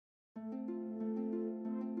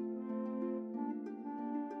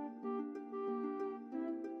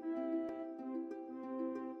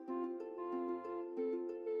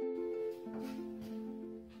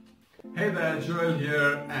Hey there, Joel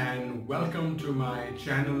here and welcome to my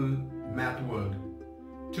channel Math World.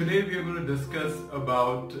 Today we are going to discuss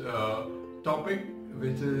about a topic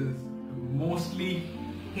which is mostly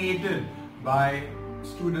hated by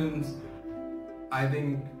students, I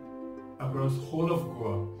think across whole of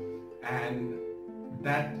Goa, and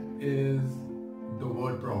that is the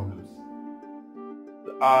word problems.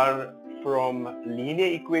 Are from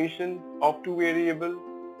linear equations of two variables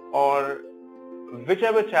or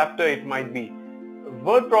whichever chapter it might be.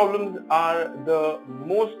 Word problems are the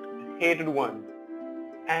most hated ones,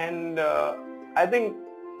 and I think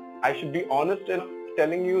I should be honest in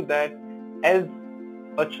telling you that as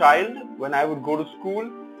a child, when I would go to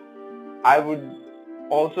school, I would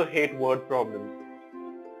also hate word problems,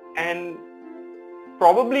 and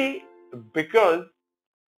probably because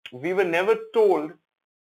we were never told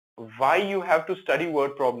why you have to study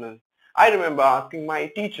word problems. I remember asking my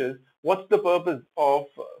teachers, what's the purpose of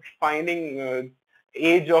finding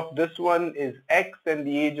age of this one is X and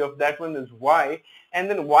the age of that one is Y, and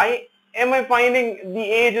then why am I finding the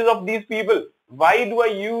ages of these people? Why do I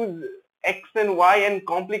use X and Y and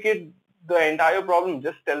complicate the entire problem?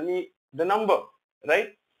 Just tell me the number,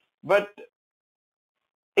 right? But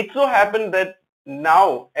it so happened that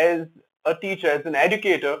now as a teacher, as an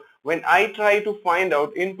educator, when I try to find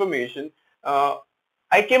out information,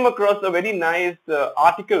 I came across a very nice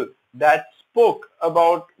article that spoke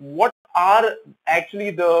about what are actually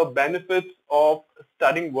the benefits of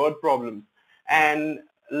studying word problems, and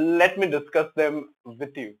let me discuss them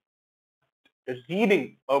with you.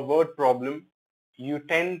 Reading a word problem, you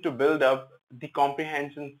tend to build up the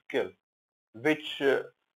comprehension skill, which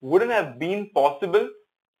wouldn't have been possible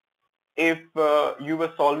if you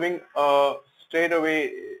were solving a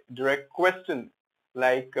straightaway direct question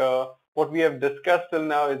like what we have discussed till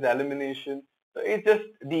now is elimination. So it's just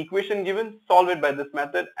the equation given, solve it by this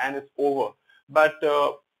method and it's over. But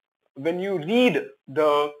when you read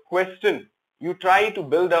the question, you try to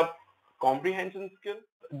build up comprehension skill,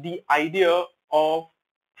 the idea of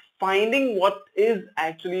finding what is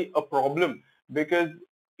actually a problem, because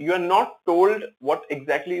you are not told what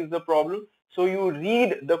exactly is the problem. So you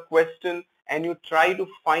read the question and you try to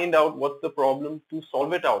find out what's the problem to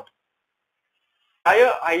solve it out. The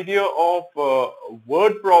entire idea of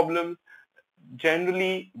word problems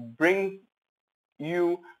generally brings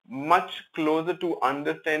you much closer to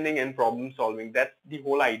understanding and problem solving. That's the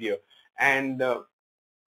whole idea. And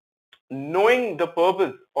knowing the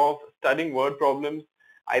purpose of studying word problems,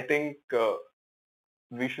 I think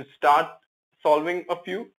we should start solving a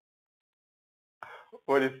few.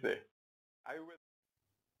 What do you say? I will.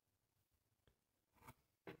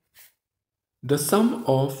 The sum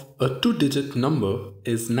of a two-digit number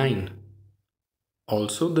is 9.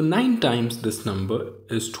 Also, the 9 times this number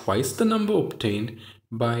is twice the number obtained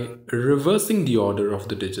by reversing the order of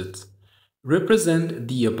the digits. Represent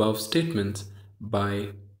the above statements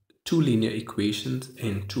by two linear equations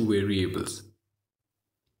in two variables.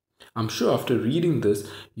 I'm sure after reading this,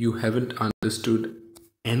 you haven't understood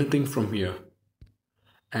anything from here.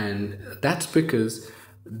 And that's because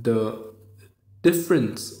the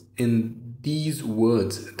difference in these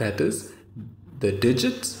words, that is, the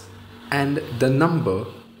digits and the number,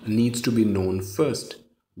 needs to be known first.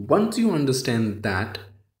 Once you understand that,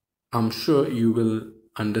 I'm sure you will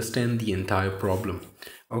understand the entire problem.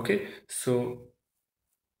 Okay, so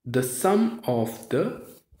the sum of the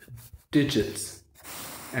digits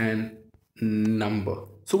and number.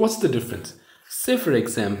 So what's the difference? Say for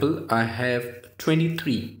example, I have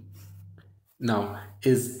 23. Now,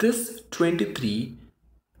 is this 23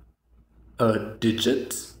 a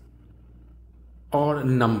digit or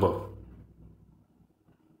number?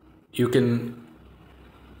 You can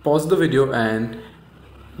pause the video and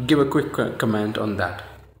give a quick comment on that.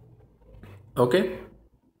 Okay,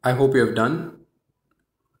 I hope you have done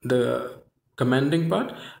the commenting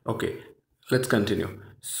part. Okay, let's continue.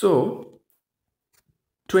 So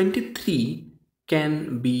 23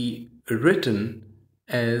 can be written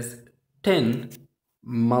as 10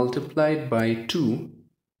 multiplied by 2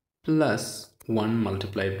 plus 1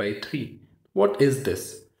 multiplied by 3. What is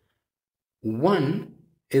this? 1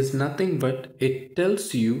 is nothing but it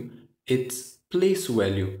tells you its place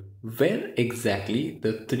value, where exactly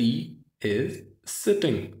the 3 is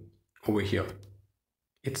sitting over here.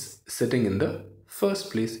 It's sitting in the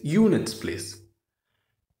first place, units place.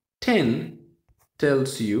 10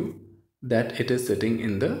 tells you that it is sitting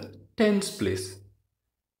in the tens place.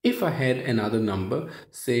 If I had another number,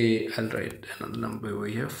 say I'll write another number over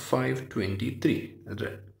here, 523.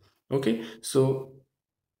 Right. Okay, so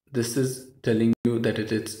this is telling you that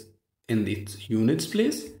it is in its units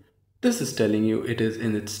place. This is telling you it is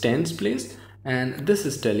in its tens place, and this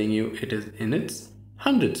is telling you it is in its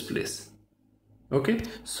hundreds place. Okay,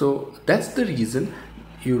 so that's the reason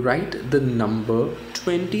you write the number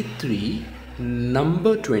 23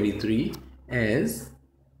 as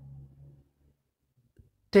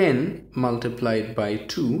 10 multiplied by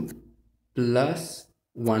 2 plus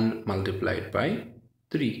 1 multiplied by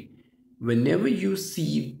 3. Whenever you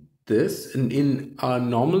see this in our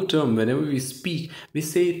normal term, whenever we speak, we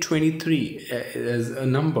say 23 as a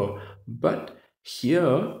number, but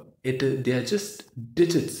here they are just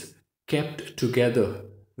digits kept together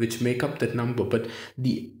which make up that number. But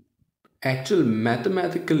the actual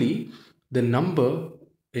mathematically, the number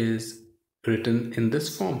is written in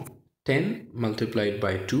this form: 10 multiplied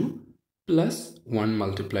by 2 plus 1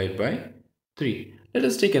 multiplied by 3. Let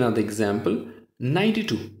us take another example,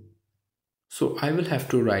 92. So I will have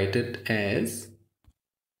to write it as,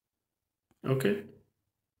 okay,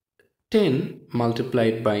 10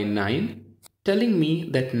 multiplied by 9, telling me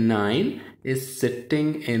that 9 is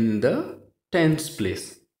sitting in the tens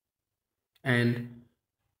place, and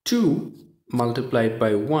 2 multiplied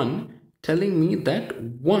by 1 telling me that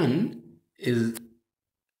 1 is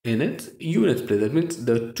in its units place. That means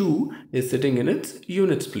the 2 is sitting in its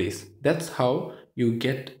units place. That's how you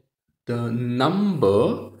get the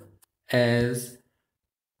number as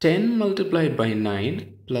 10 multiplied by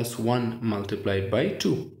 9 plus 1 multiplied by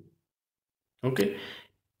 2. Okay,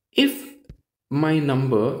 if my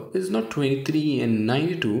number is not 23 and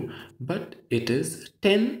 92, but it is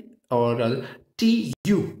 10 or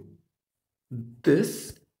TU,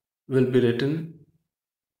 this will be written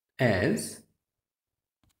as,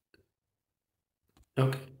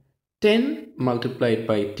 okay, 10 multiplied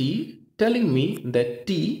by T, telling me that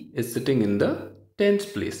T is sitting in the tens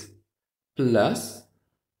place, plus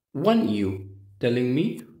 1U, telling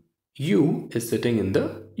me U is sitting in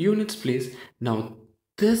the units place. Now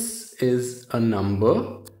this is a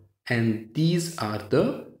number and these are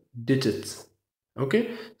the digits.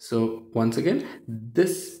 Okay, so once again,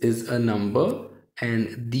 this is a number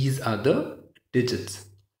and these are the digits.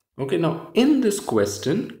 Okay, now in this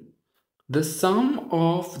question, the sum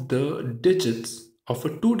of the digits of a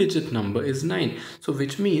 2-digit number is 9. So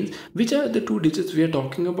which means, which are the 2 digits we are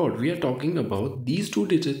talking about? We are talking about these 2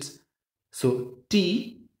 digits. So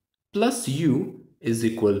T plus U is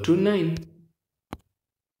equal to 9.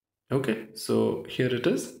 Okay, so here it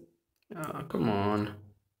is. Come on.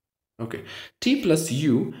 Okay, T plus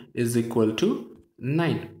U is equal to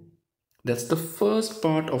 9. That's the first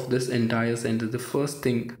part of this entire sentence, the first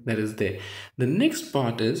thing that is there. The next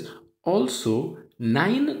part is also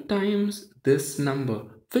 9 times this number.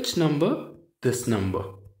 Which number? This number.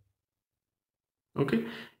 Okay,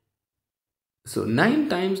 so 9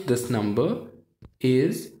 times this number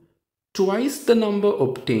is twice the number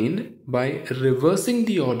obtained by reversing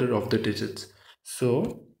the order of the digits.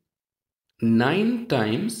 So 9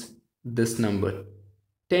 times this number,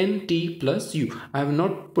 10t plus u. I have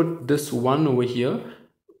not put this one over here.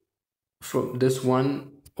 From this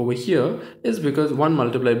one over here is because 1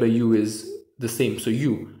 multiplied by u is the same, so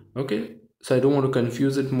u. Okay, so I don't want to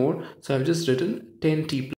confuse it more, so I've just written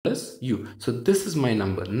 10t plus u. So this is my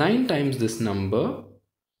number. 9 times this number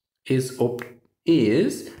is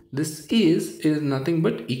nothing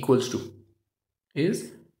but equals to,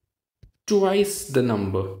 is twice the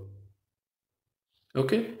number,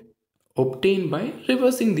 okay, obtained by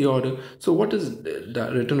reversing the order. So what is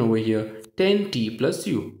written over here? 10t plus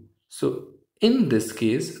u. So in this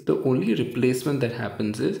case, the only replacement that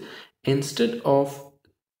happens is, instead of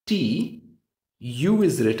t, u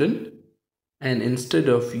is written, and instead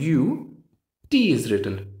of u, t is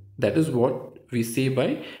written. That is what we say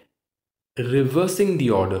by reversing the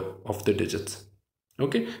order of the digits.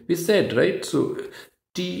 Okay, we said, right? So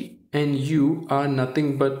t and u are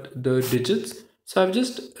nothing but the digits, so I've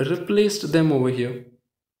just replaced them over here.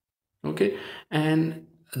 Okay, and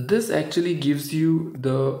this actually gives you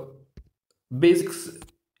the basics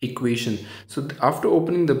equation. So after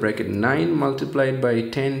opening the bracket, 9 multiplied by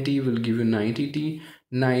 10t will give you 90t,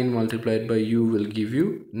 9 multiplied by u will give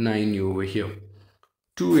you 9u over here.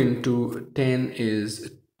 2 into 10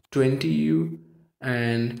 is 20u,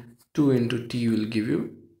 and 2 into t will give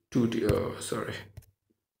you 2t. Oh, sorry,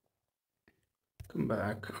 come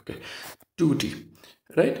back. Okay, 2t,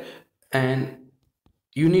 right? And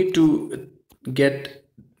you need to get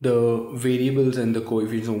the variables and the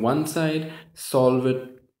coefficients on one side, solve it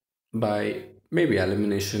by maybe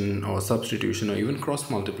elimination or substitution or even cross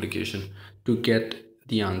multiplication to get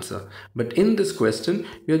the answer. But in this question,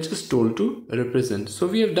 we are just told to represent. So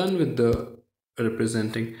we have done with the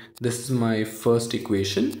representing. This is my first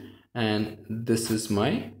equation and this is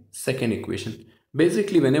my second equation.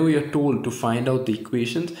 Basically, whenever you're told to find out the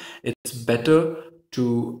equations, it's better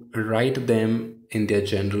to write them in their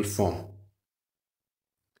general form.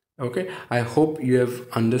 Okay, I hope you have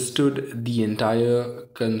understood the entire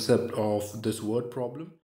concept of this word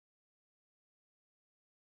problem.